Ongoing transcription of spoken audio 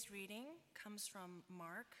reading comes from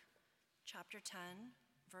Mark chapter 10,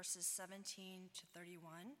 verses 17 to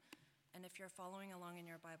 31. And if you're following along in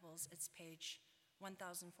your Bibles, it's page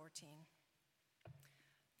 1014.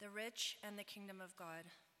 The rich and the kingdom of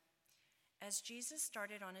God. As Jesus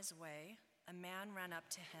started on his way, a man ran up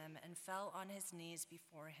to him and fell on his knees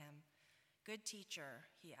before him. "Good teacher,"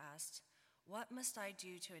 he asked, "what must I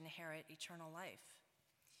do to inherit eternal life?"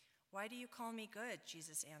 "Why do you call me good?"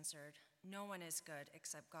 Jesus answered. "No one is good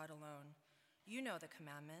except God alone. You know the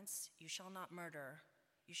commandments. You shall not murder.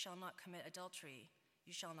 You shall not commit adultery.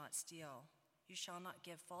 You shall not steal. You shall not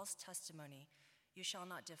give false testimony. You shall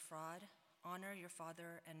not defraud. Honor your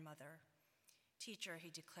father and mother." "Teacher,"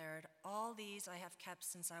 he declared, "all these I have kept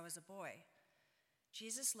since I was a boy."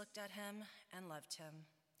 Jesus looked at him and loved him.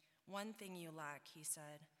 "One thing you lack," he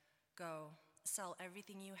said. "Go, sell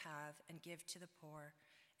everything you have and give to the poor,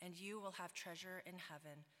 and you will have treasure in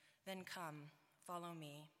heaven. Then come, follow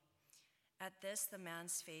me." At this, the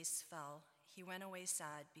man's face fell. He went away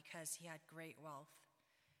sad because he had great wealth.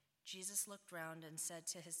 Jesus looked round and said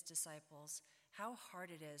to his disciples, "How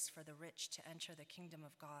hard it is for the rich to enter the kingdom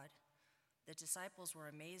of God." The disciples were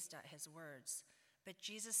amazed at his words. But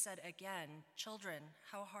Jesus said again, "Children,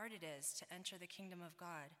 how hard it is to enter the kingdom of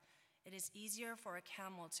God. It is easier for a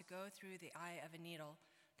camel to go through the eye of a needle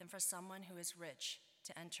than for someone who is rich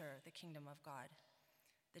to enter the kingdom of God."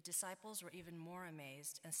 The disciples were even more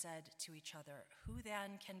amazed and said to each other, "Who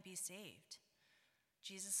then can be saved?"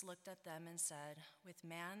 Jesus looked at them and said, "With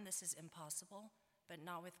man this is impossible, but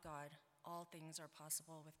not with God. All things are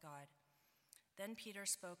possible with God." Then Peter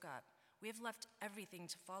spoke up, "We have left everything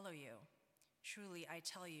to follow you." "Truly, I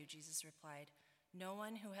tell you," Jesus replied, "no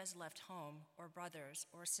one who has left home or brothers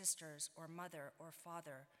or sisters or mother or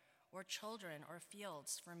father or children or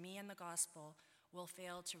fields for me and the gospel will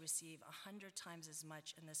fail to receive 100 times as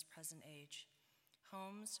much in this present age.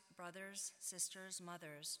 Homes, brothers, sisters,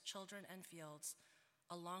 mothers, children, and fields,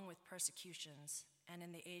 along with persecutions, and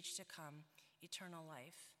in the age to come, eternal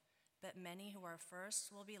life. But many who are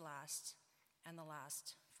first will be last, and the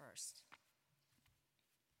last first."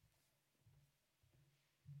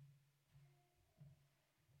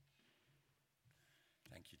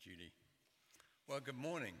 Thank you, Judy. Well, good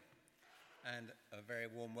morning, and a very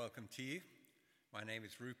warm welcome to you. My name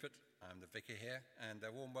is Rupert. I'm the vicar here, and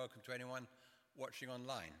a warm welcome to anyone watching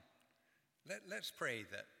online. Let's pray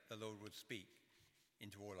that the Lord would speak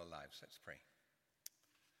into all our lives. Let's pray.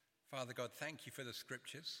 Father God, thank you for the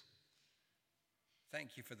scriptures.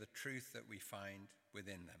 Thank you for the truth that we find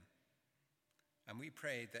within them. And we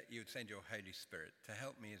pray that you would send your Holy Spirit to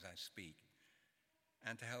help me as I speak,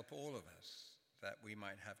 and to help all of us that we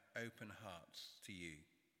might have open hearts to you.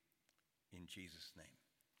 In Jesus' name,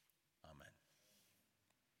 amen.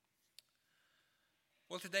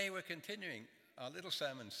 Well, today we're continuing our little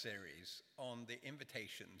sermon series on the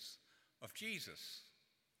invitations of Jesus.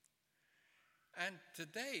 And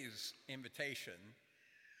today's invitation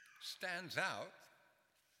stands out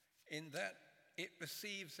in that it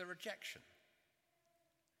receives a rejection.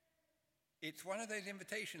 It's one of those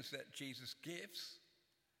invitations that Jesus gives,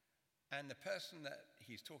 and the person that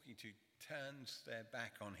he's talking to turns their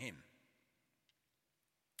back on him.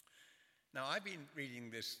 Now, I've been reading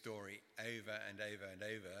this story over and over and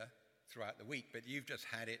over throughout the week, but you've just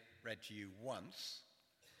had it read to you once.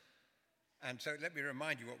 And so let me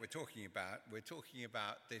remind you what we're talking about. We're talking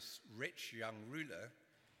about this rich young ruler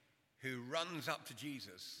who runs up to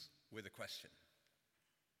Jesus with a question.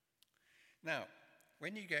 Now,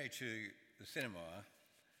 when you go to the cinema,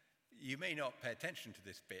 you may not pay attention to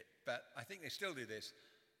this bit, but I think they still do this.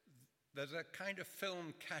 There's a kind of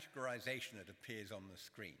film categorization that appears on the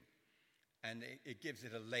screen, and it gives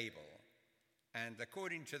it a label. And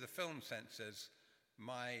according to the film censors,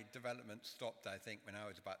 my development stopped, I think, when I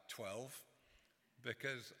was about 12,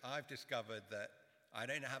 because I've discovered that I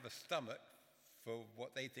don't have a stomach for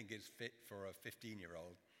what they think is fit for a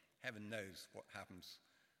 15-year-old. Heaven knows what happens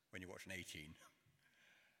when you watch an 18.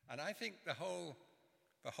 And I think the whole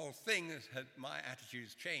thing my attitude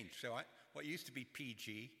has changed. So what used to be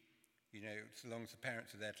PG, so long as the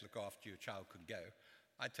parents are there to look after you, a child could go.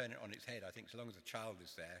 I turn it on its head. I think so long as a child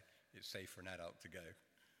is there, it's safe for an adult to go.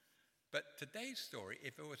 But today's story,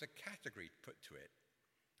 if there was a category put to it,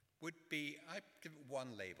 would be, I'd give it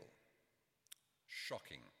one label: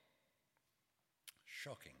 shocking.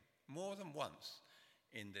 Shocking. More than once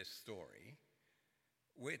in this story,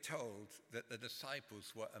 we're told that the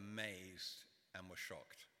disciples were amazed and were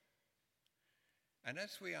shocked. And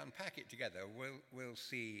as we unpack it together, we'll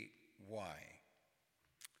see why.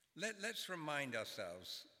 Let's remind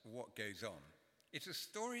ourselves what goes on. It's a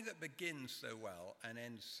story that begins so well and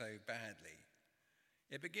ends so badly.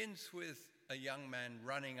 It begins with a young man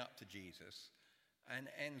running up to Jesus and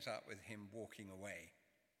ends up with him walking away.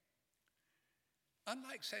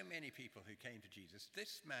 Unlike so many people who came to Jesus,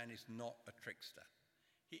 this man is not a trickster.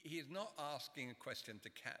 He is not asking a question to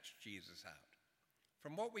catch Jesus out.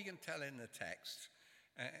 From what we can tell in the text,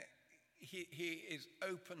 he is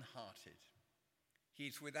open-hearted.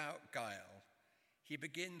 He's without guile. He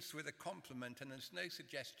begins with a compliment, and there's no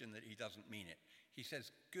suggestion that he doesn't mean it. He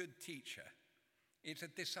says, "Good teacher." It's a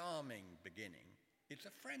disarming beginning. It's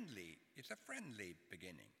a friendly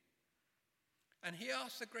beginning. And he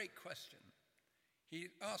asks a great question. He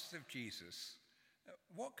asks of Jesus,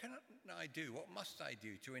 what can I do? What must I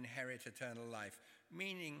do to inherit eternal life?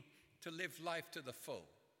 Meaning to live life to the full,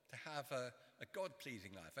 to have a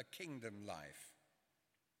God-pleasing life, a kingdom life.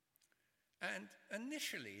 And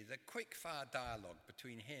initially, the quick-fire dialogue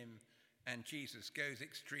between him and Jesus goes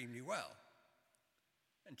extremely well.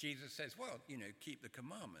 And Jesus says, well, keep the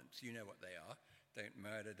commandments. You know what they are. Don't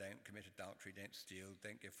murder, don't commit adultery, don't steal,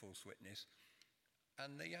 don't give false witness.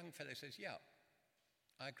 And the young fellow says, yeah,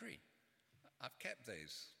 I agree. I've kept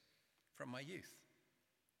those from my youth.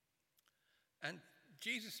 And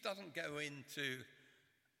Jesus doesn't go in to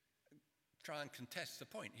try and contest the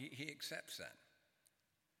point. He accepts that.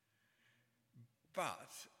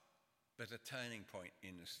 But there's a turning point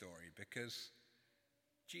in the story, because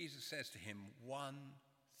Jesus says to him, one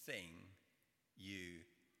thing you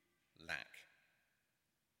lack.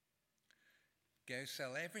 Go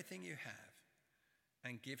sell everything you have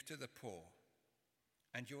and give to the poor,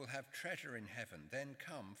 and you will have treasure in heaven. Then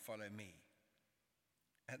come, follow me.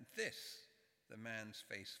 At this, the man's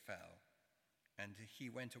face fell, and he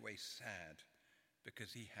went away sad,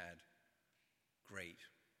 because he had great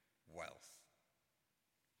wealth.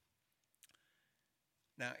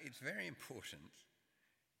 Now, it's very important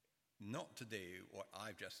not to do what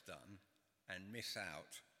I've just done and miss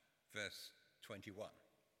out verse 21.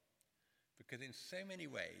 Because in so many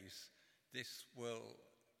ways, this will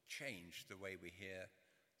change the way we hear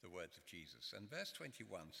the words of Jesus. And verse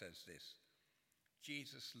 21 says this: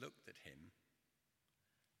 Jesus looked at him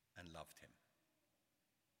and loved him.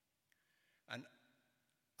 And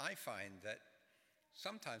I find that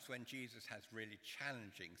sometimes when Jesus has really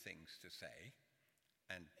challenging things to say,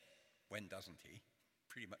 and when doesn't he?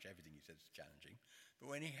 Pretty much everything he says is challenging. But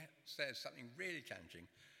when he says something really challenging,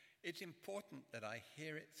 it's important that I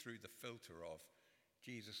hear it through the filter of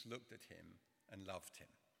Jesus looked at him and loved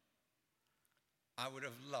him. I would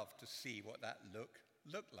have loved to see what that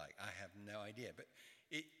looked like. I have no idea. But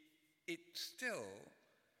it's still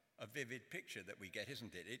a vivid picture that we get,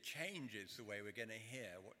 isn't it? It changes the way we're going to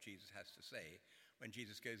hear what Jesus has to say when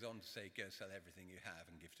Jesus goes on to say, go sell everything you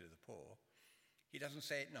have and give to the poor. He doesn't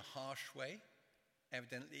say it in a harsh way.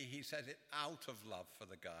 Evidently, he says it out of love for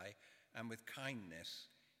the guy and with kindness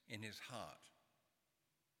in his heart.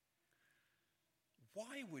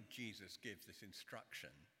 Why would Jesus give this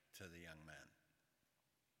instruction to the young man?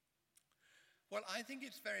 Well, I think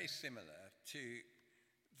it's very similar to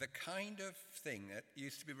the kind of thing that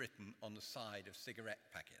used to be written on the side of cigarette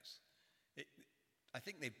packets. I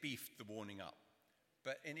think they beefed the warning up.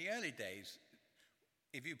 But in the early days,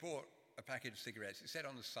 if you bought a packet of cigarettes, it said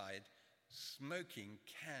on the side, smoking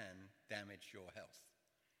can damage your health.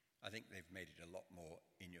 I think they've made it a lot more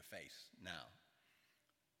in your face now.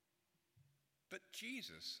 But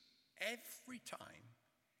Jesus, every time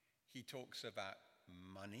he talks about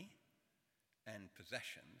money and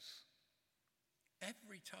possessions,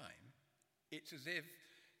 every time it's as if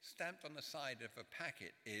stamped on the side of a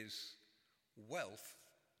packet is, wealth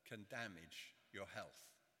can damage your health.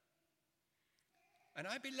 And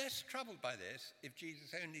I'd be less troubled by this if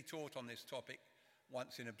Jesus only taught on this topic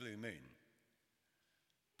once in a blue moon.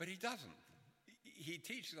 But he doesn't. He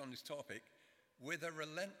teaches on this topic with a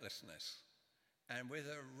relentlessness and with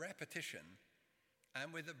a repetition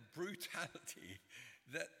and with a brutality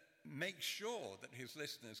that makes sure that his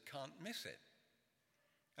listeners can't miss it.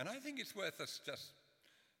 And I think it's worth us just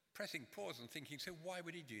pressing pause and thinking, so why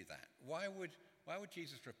would he do that? Why would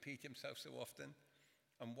Jesus repeat himself so often?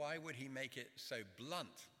 And why would he make it so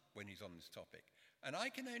blunt when he's on this topic? And I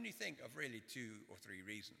can only think of really 2 or 3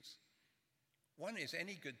 reasons. One is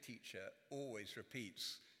any good teacher always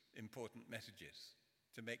repeats important messages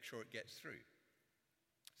to make sure it gets through.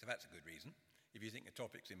 So that's a good reason. If you think a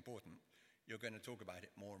topic's important, you're going to talk about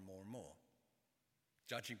it more and more and more.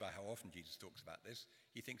 Judging by how often Jesus talks about this,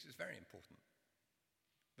 he thinks it's very important.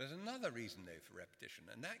 There's another reason, though, for repetition,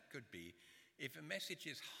 and that could be if a message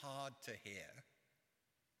is hard to hear,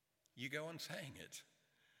 you go on saying it,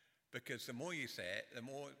 because the more you say it, the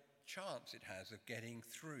more chance it has of getting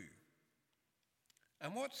through.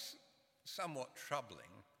 And what's somewhat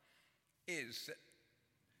troubling is that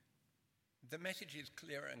the message is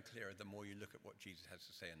clearer and clearer the more you look at what Jesus has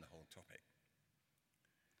to say in the whole topic.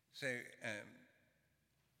 So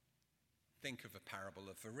think of a parable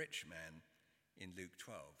of the rich man in Luke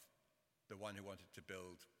 12, the one who wanted to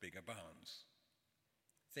build bigger barns.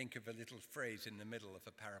 Think of a little phrase in the middle of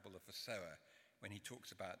the parable of the sower when he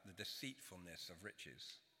talks about the deceitfulness of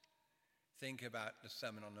riches. Think about the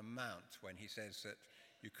Sermon on the Mount when he says that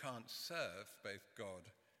you can't serve both God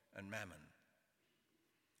and mammon.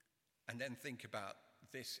 And then think about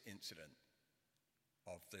this incident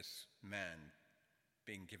of this man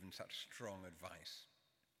being given such strong advice.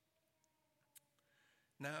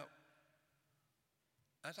 Now,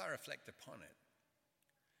 as I reflect upon it,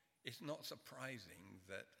 it's not surprising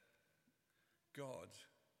that God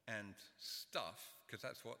and stuff, because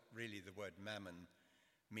that's what really the word mammon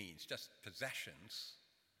means, just possessions,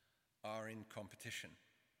 are in competition.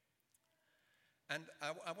 And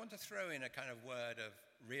I want to throw in a kind of word of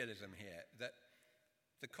realism here, that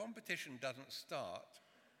the competition doesn't start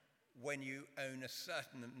when you own a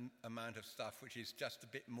certain amount of stuff which is just a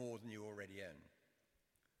bit more than you already own.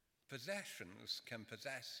 Possessions can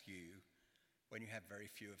possess you when you have very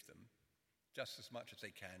few of them, just as much as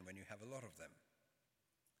they can when you have a lot of them.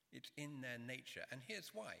 It's in their nature. And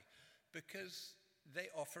here's why. Because they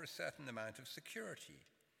offer a certain amount of security.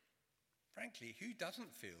 Frankly, who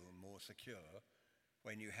doesn't feel more secure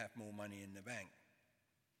when you have more money in the bank?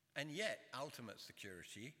 And yet, ultimate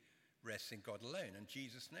security rests in God alone, and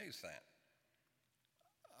Jesus knows that.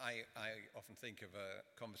 I often think of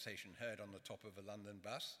a conversation heard on the top of a London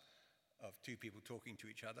bus of two people talking to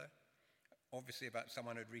each other, obviously about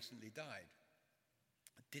someone who had recently died.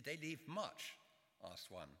 "Did they leave much?"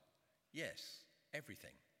 asked one. "Yes,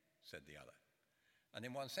 everything," said the other. And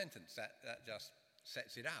in one sentence, that just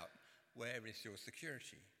sets it out. Where is your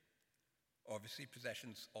security? Obviously,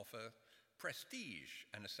 possessions offer prestige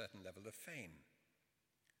and a certain level of fame.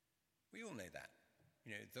 We all know that.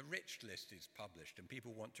 You know, the rich list is published and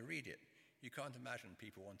people want to read it. You can't imagine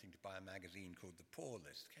people wanting to buy a magazine called the poor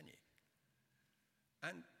list, can you?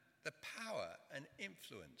 And the power and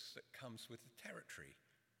influence that comes with the territory,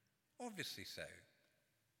 obviously so.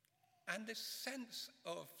 And this sense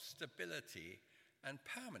of stability and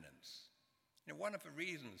permanence. You know, one of the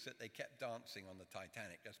reasons that they kept dancing on the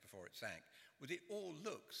Titanic just before it sank was it all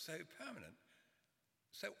looked so permanent,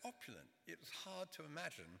 so opulent. It was hard to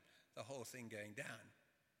imagine the whole thing going down.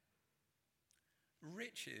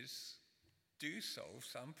 Riches do solve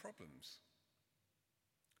some problems.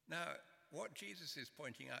 Now, what Jesus is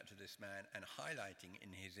pointing out to this man and highlighting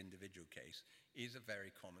in his individual case is a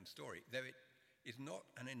very common story, though it is not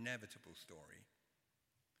an inevitable story,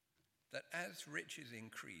 that as riches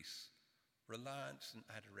increase, reliance and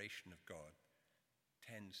adoration of God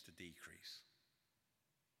tends to decrease.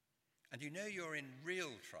 And you know you're in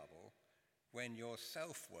real trouble when your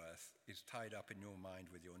self-worth is tied up in your mind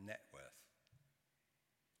with your net worth.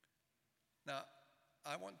 Now,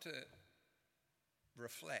 I want to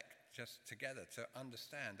reflect just together to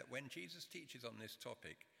understand that when Jesus teaches on this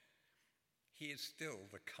topic, he is still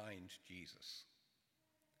the kind Jesus.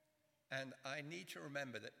 And I need to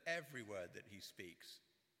remember that every word that he speaks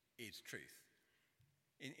is truth.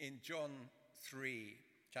 In John 3,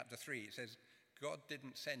 chapter 3, it says, God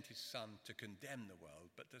didn't send his son to condemn the world,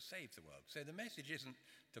 but to save the world. So the message isn't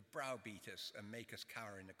to browbeat us and make us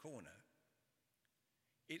cower in a corner.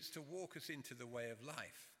 It's to walk us into the way of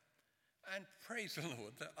life. And praise the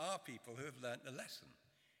Lord, there are people who have learnt the lesson.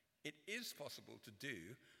 It is possible to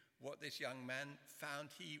do what this young man found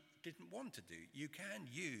he didn't want to do.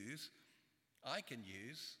 I can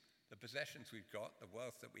use the possessions we've got, the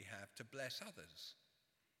wealth that we have, to bless others.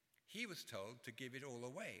 He was told to give it all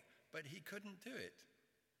away, but he couldn't do it.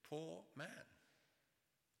 Poor man.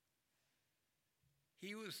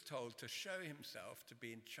 He was told to show himself to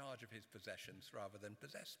be in charge of his possessions rather than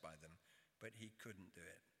possessed by them, but he couldn't do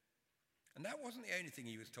it. And that wasn't the only thing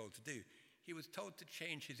he was told to do. He was told to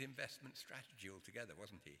change his investment strategy altogether,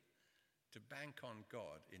 wasn't he? To bank on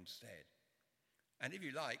God instead. And if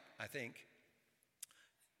you like, I think,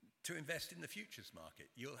 to invest in the futures market.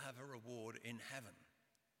 You'll have a reward in heaven.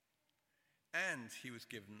 And he was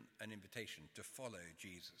given an invitation to follow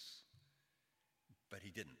Jesus. But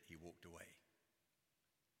he didn't. He walked away.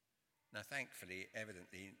 Now, thankfully,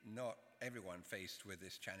 evidently, not everyone faced with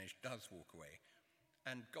this challenge does walk away.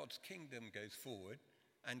 And God's kingdom goes forward,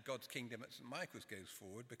 and God's kingdom at St. Michael's goes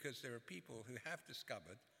forward because there are people who have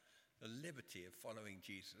discovered the liberty of following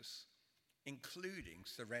Jesus, including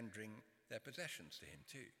surrendering their possessions to him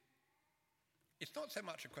too. It's not so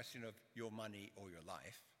much a question of your money or your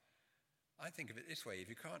life. I think of it this way: if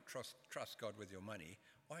you can't trust God with your money,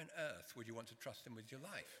 why on earth would you want to trust him with your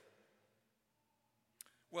life?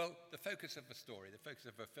 Well, the focus of the story, the focus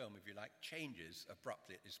of the film, if you like, changes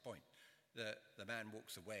abruptly at this point. The man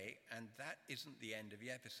walks away, and that isn't the end of the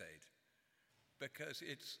episode. Because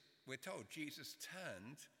we're told Jesus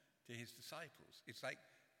turned to his disciples. It's like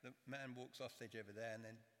the man walks offstage over there, and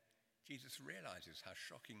then Jesus realizes how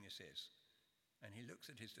shocking this is. And he looks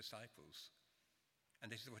at his disciples, and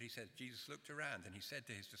this is what he said. Jesus looked around, and he said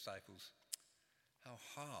to his disciples, "How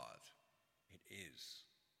hard it is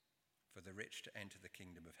for the rich to enter the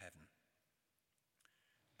kingdom of heaven."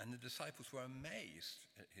 And the disciples were amazed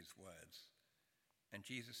at his words. And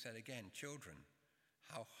Jesus said again, "Children,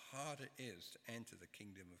 how hard it is to enter the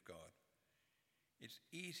kingdom of God. It's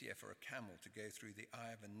easier for a camel to go through the eye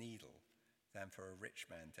of a needle than for a rich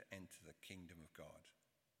man to enter the kingdom of God."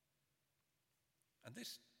 And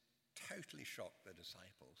this totally shocked the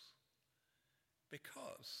disciples,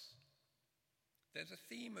 because there's a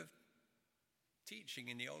theme of teaching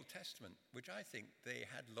in the Old Testament which I think they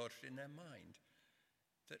had lodged in their mind,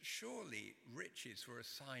 that surely riches were a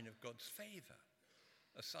sign of God's favor,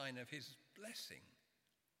 a sign of his blessing.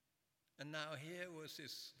 And now here was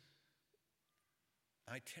this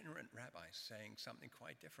itinerant rabbi saying something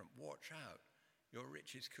quite different. Watch out, your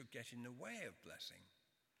riches could get in the way of blessing.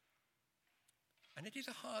 And it is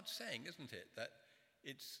a hard saying, isn't it, that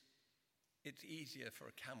it's easier for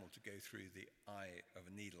a camel to go through the eye of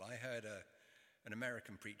a needle. I heard an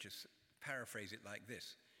American preacher paraphrase it like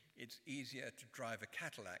this: "It's easier to drive a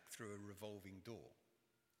Cadillac through a revolving door."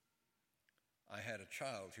 I heard a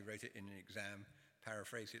child who wrote it in an exam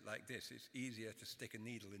paraphrase it like this: "It's easier to stick a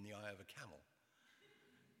needle in the eye of a camel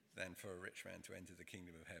than for a rich man to enter the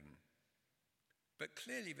kingdom of heaven." But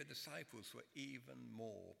clearly the disciples were even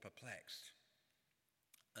more perplexed.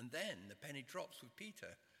 And then the penny drops with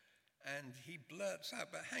Peter, and he blurts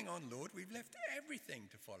out, "But hang on, Lord, we've left everything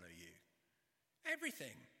to follow you.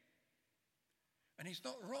 Everything." And he's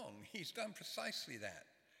not wrong. He's done precisely that.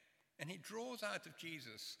 And he draws out of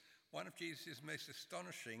Jesus one of Jesus' most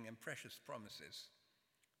astonishing and precious promises.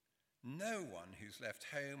 No one who's left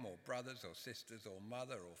home or brothers or sisters or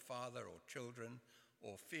mother or father or children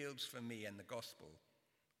or fields for me and the gospel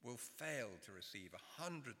will fail to receive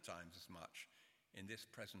 100 times as much in this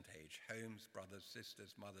present age: homes, brothers,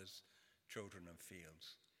 sisters, mothers, children, and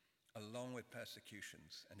fields, along with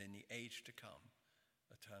persecutions, and in the age to come,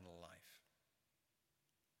 eternal life.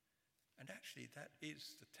 And actually, that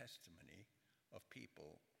is the testimony of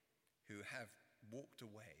people who have walked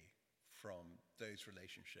away from those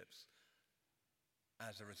relationships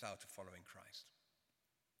as a result of following Christ.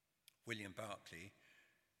 William Barclay,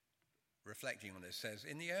 reflecting on this, says,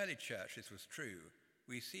 "In the early church this was true.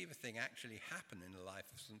 We see the thing actually happen in the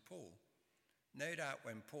life of St. Paul. No doubt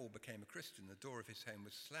when Paul became a Christian, the door of his home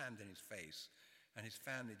was slammed in his face and his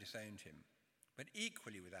family disowned him. But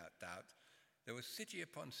equally without doubt, there was city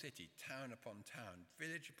upon city, town upon town,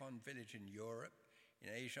 village upon village in Europe, in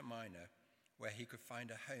Asia Minor, where he could find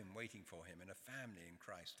a home waiting for him and a family in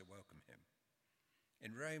Christ to welcome him.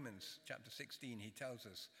 In Romans chapter 16, he tells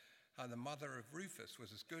us how the mother of Rufus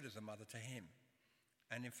was as good as a mother to him.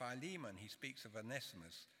 And in Philemon, he speaks of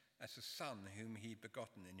Onesimus as a son whom he'd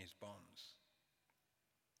begotten in his bonds."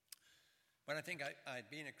 When I think I'd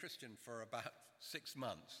been a Christian for about 6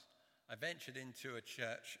 months, I ventured into a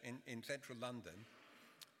church in central London,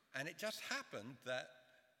 and it just happened that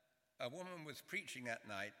a woman was preaching that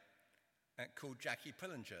night called Jackie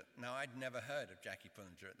Pullinger. Now, I'd never heard of Jackie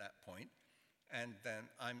Pullinger at that point, and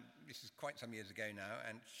this is quite some years ago now,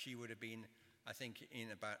 and she would have been, I think,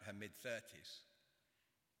 in about her mid-30s.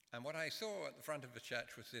 And what I saw at the front of the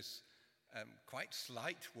church was this quite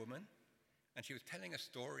slight woman, and she was telling a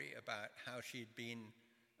story about how she'd been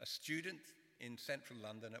a student in central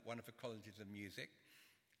London at one of the colleges of music,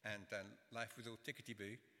 and life was all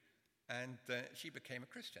tickety-boo, and she became a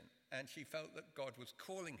Christian. And she felt that God was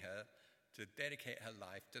calling her to dedicate her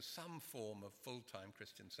life to some form of full-time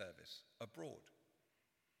Christian service abroad.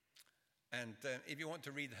 And if you want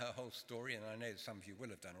to read her whole story, and I know some of you will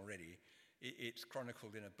have done already, it's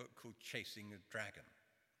chronicled in a book called Chasing the Dragon.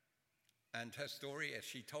 And her story, as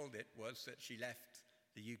she told it, was that she left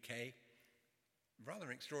the UK. Rather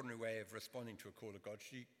an extraordinary way of responding to a call of God.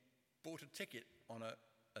 She bought a ticket on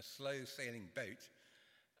a slow-sailing boat,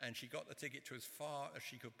 and she got the ticket to as far as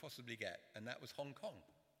she could possibly get, and that was Hong Kong.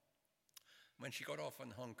 When she got off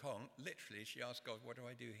in Hong Kong, literally, she asked God, "What do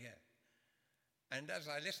I do here?" And as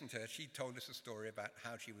I listened to her, she told us a story about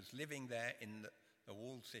how she was living there in the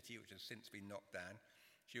walled city, which has since been knocked down.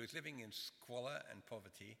 She was living in squalor and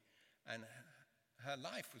poverty, and her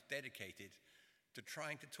life was dedicated to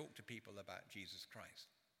trying to talk to people about Jesus Christ.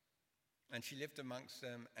 And she lived amongst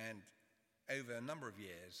them, and over a number of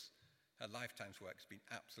years, her lifetime's work has been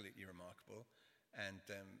absolutely remarkable and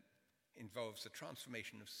involves the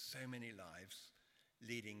transformation of so many lives,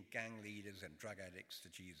 leading gang leaders and drug addicts to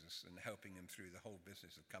Jesus and helping them through the whole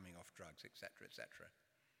business of coming off drugs, etc., etc.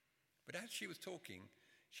 But as she was talking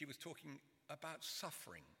about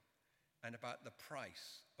suffering and about the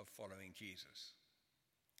price of following Jesus.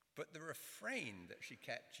 But the refrain that she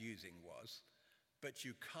kept using was, "But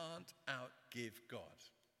you can't outgive God."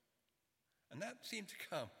 And that seemed to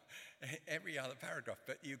come every other paragraph,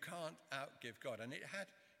 "but you can't outgive God." And it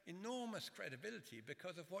had enormous credibility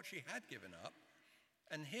because of what she had given up.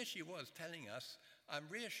 And here she was telling us, I'm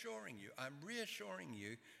reassuring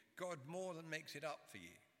you, God more than makes it up for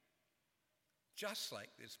you. Just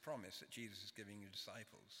like this promise that Jesus is giving his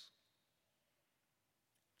disciples.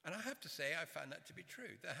 And I have to say, I found that to be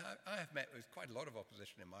true. I have met with quite a lot of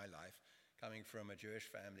opposition in my life, coming from a Jewish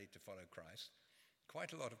family to follow Christ.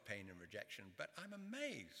 Quite a lot of pain and rejection, but I'm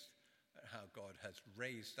amazed at how God has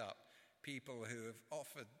raised up people who have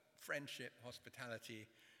offered friendship, hospitality,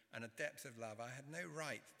 and a depth of love I had no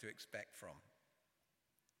right to expect from.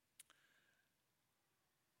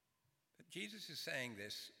 But Jesus is saying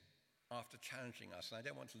this after challenging us, and I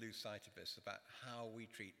don't want to lose sight of this, about how we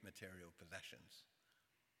treat material possessions.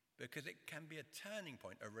 Because it can be a turning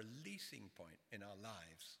point, a releasing point in our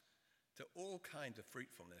lives to all kinds of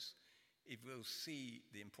fruitfulness if we'll see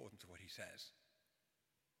the importance of what he says.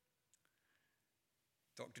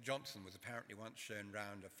 Dr. Johnson was apparently once shown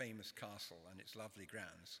round a famous castle and its lovely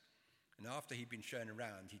grounds. And after he'd been shown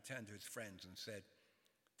around, he turned to his friends and said,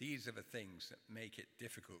 "These are the things that make it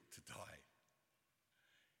difficult to die."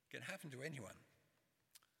 It can happen to anyone.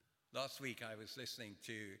 Last week I was listening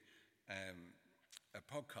to a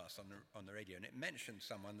podcast on the radio, and it mentioned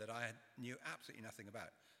someone that I knew absolutely nothing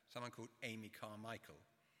about, someone called Amy Carmichael,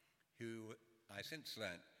 who I since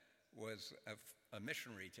learnt was a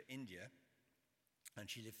missionary to India, and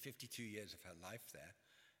she lived 52 years of her life there,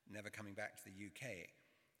 never coming back to the UK.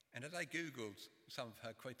 And as I Googled some of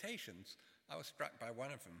her quotations, I was struck by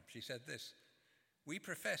one of them. She said this, "We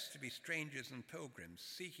profess to be strangers and pilgrims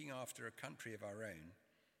seeking after a country of our own,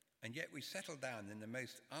 and yet we settle down in the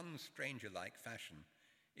most unstranger-like fashion,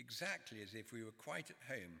 exactly as if we were quite at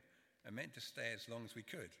home and meant to stay as long as we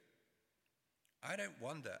could. I don't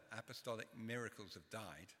wonder apostolic miracles have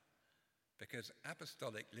died, because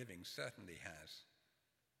apostolic living certainly has."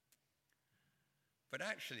 But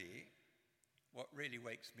actually, what really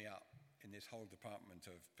wakes me up in this whole department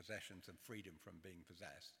of possessions and freedom from being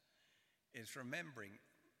possessed is remembering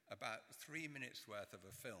about 3 minutes worth of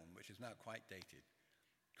a film, which is now quite dated,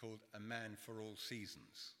 called A Man for All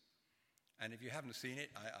Seasons. And if you haven't seen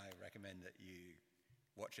it, I recommend that you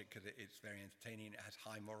watch it because it's very entertaining. It has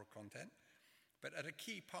high moral content. But at a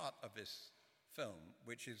key part of this film,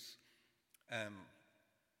 which is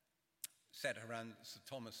set around Sir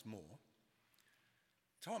Thomas More,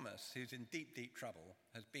 Thomas, who's in deep, deep trouble,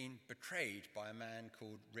 has been betrayed by a man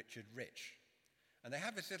called Richard Rich. And they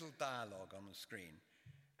have this little dialogue on the screen.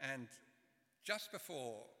 And just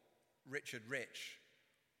before Richard Rich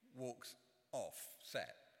walks off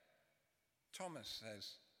set, Thomas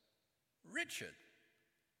says, "Richard,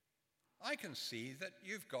 I can see that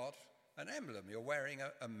you've got an emblem. You're wearing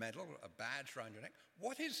a medal, a badge around your neck.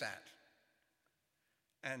 What is that?"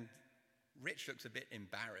 And Rich looks a bit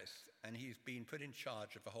embarrassed, and he's been put in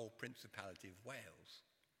charge of the whole Principality of Wales.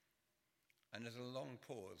 And there's a long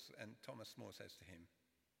pause, and Thomas More says to him,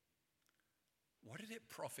 "What does it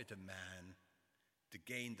profit a man to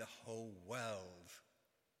gain the whole world,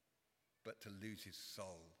 but to lose his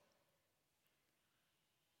soul?"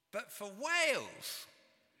 But for Wales!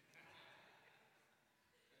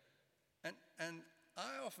 And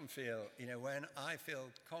I often feel, when I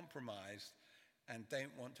feel compromised and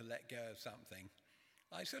don't want to let go of something,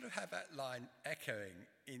 I sort of have that line echoing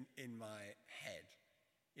in my head.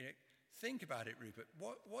 Think about it, Rupert.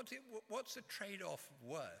 What's the trade-off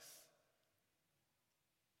worth?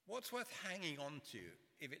 What's worth hanging on to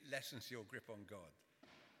if it lessens your grip on God?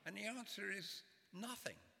 And the answer is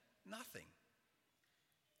nothing. Nothing.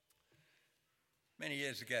 Many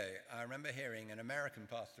years ago, I remember hearing an American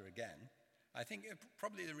pastor again. I think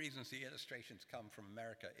probably the reasons the illustrations come from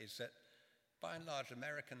America is that, by and large,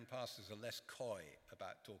 American pastors are less coy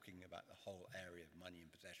about talking about the whole area of money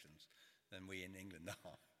and possessions than we in England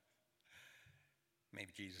are.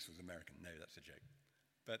 Maybe Jesus was American. No, that's a joke.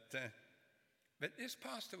 But this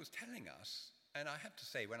pastor was telling us, and I have to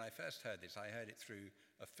say, when I first heard this, I heard it through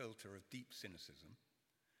a filter of deep cynicism.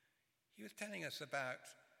 He was telling us about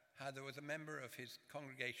how there was a member of his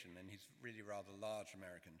congregation in his really rather large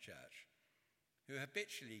American church who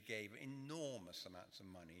habitually gave enormous amounts of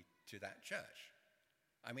money to that church.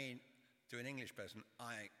 I mean, to an English person,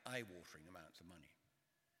 eye-watering amounts of money.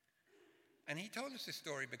 And he told us this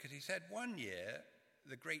story because he said one year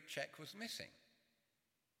the great check was missing.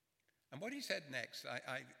 And what he said next,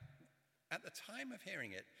 at the time of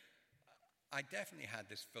hearing it, I definitely had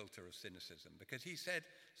this filter of cynicism, because he said,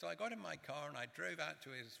 so I got in my car and I drove out to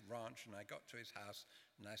his ranch and I got to his house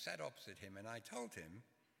and I sat opposite him and I told him,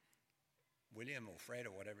 William or Fred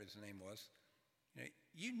or whatever his name was,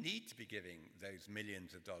 you need to be giving those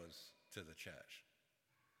millions of dollars to the church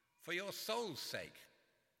for your soul's sake.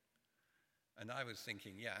 And I was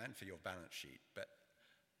thinking, yeah, and for your balance sheet. But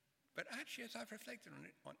actually, as I've reflected on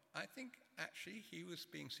it, I think actually he was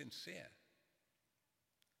being sincere.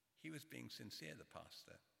 He was being sincere, the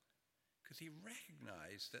pastor, because he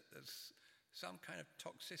recognized that there's some kind of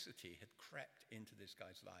toxicity had crept into this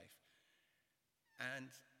guy's life.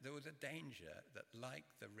 And there was a danger that, like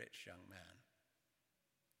the rich young man,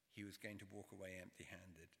 he was going to walk away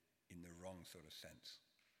empty-handed in the wrong sort of sense.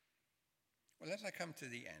 Well, as I come to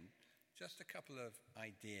the end, just a couple of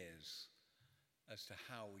ideas as to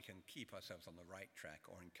how we can keep ourselves on the right track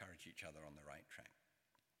or encourage each other on the right track.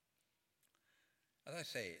 As I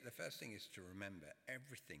say, the first thing is to remember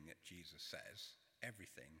everything that Jesus says,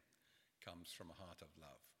 everything comes from a heart of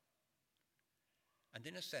love. And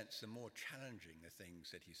in a sense, the more challenging the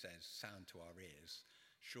things that he says sound to our ears,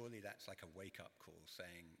 surely that's like a wake-up call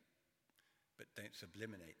saying, but don't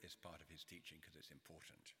subliminate this part of his teaching because it's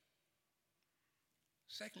important.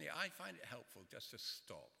 Secondly, I find it helpful just to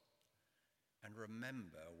stop and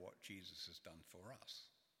remember what Jesus has done for us.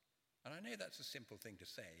 And I know that's a simple thing to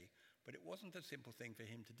say, but it wasn't a simple thing for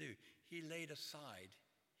him to do. He laid aside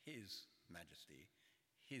his majesty,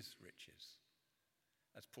 his riches.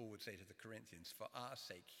 As Paul would say to the Corinthians, for our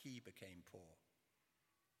sake he became poor.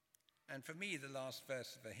 And for me, the last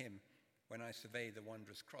verse of a hymn, When I Survey the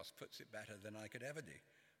Wondrous Cross, puts it better than I could ever do.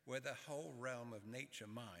 Were the whole realm of nature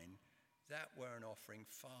mine, that were an offering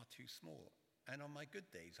far too small. And on my good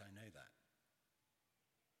days, I know that.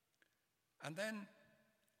 And then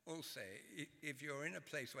also, if you're in a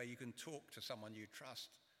place where you can talk to someone you trust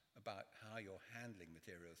about how you're handling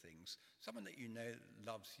material things, someone that you know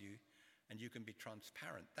loves you, and you can be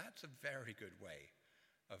transparent, that's a very good way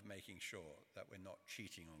of making sure that we're not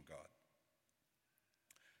cheating on God.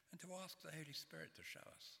 And to ask the Holy Spirit to show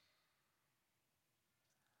us.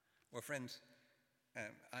 Well, friends,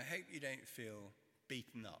 I hope you don't feel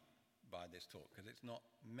beaten up by this talk, because it's not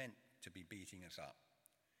meant to be beating us up.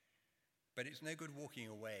 But it's no good walking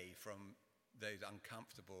away from those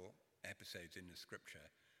uncomfortable episodes in the scripture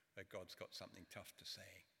where God's got something tough to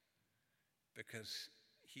say, because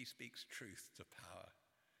he speaks truth to power,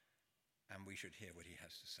 and we should hear what he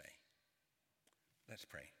has to say. Let's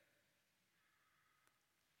pray.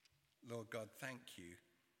 Lord God, thank you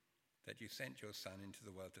that you sent your Son into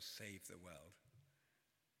the world to save the world.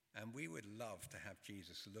 And we would love to have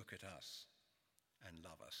Jesus look at us and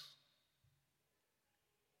love us.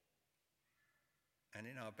 And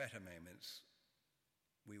in our better moments,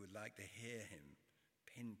 we would like to hear him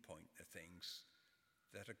pinpoint the things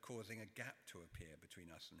that are causing a gap to appear between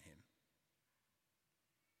us and him.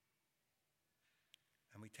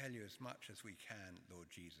 And we tell you as much as we can,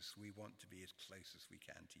 Lord Jesus, we want to be as close as we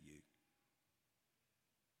can to you.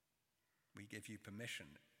 We give you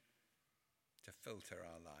permission to filter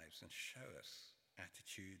our lives and show us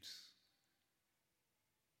attitudes,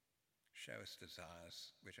 show us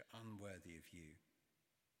desires which are unworthy of you.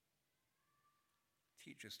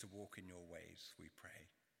 Teach us to walk in your ways, we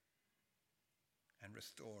pray, and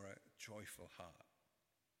restore a joyful heart.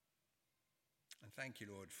 And thank you,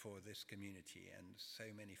 Lord, for this community and so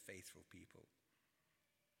many faithful people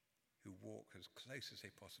who walk as close as they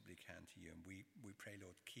possibly can to you. And we pray,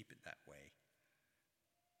 Lord, keep it that way.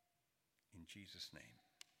 In Jesus' name,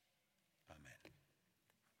 amen.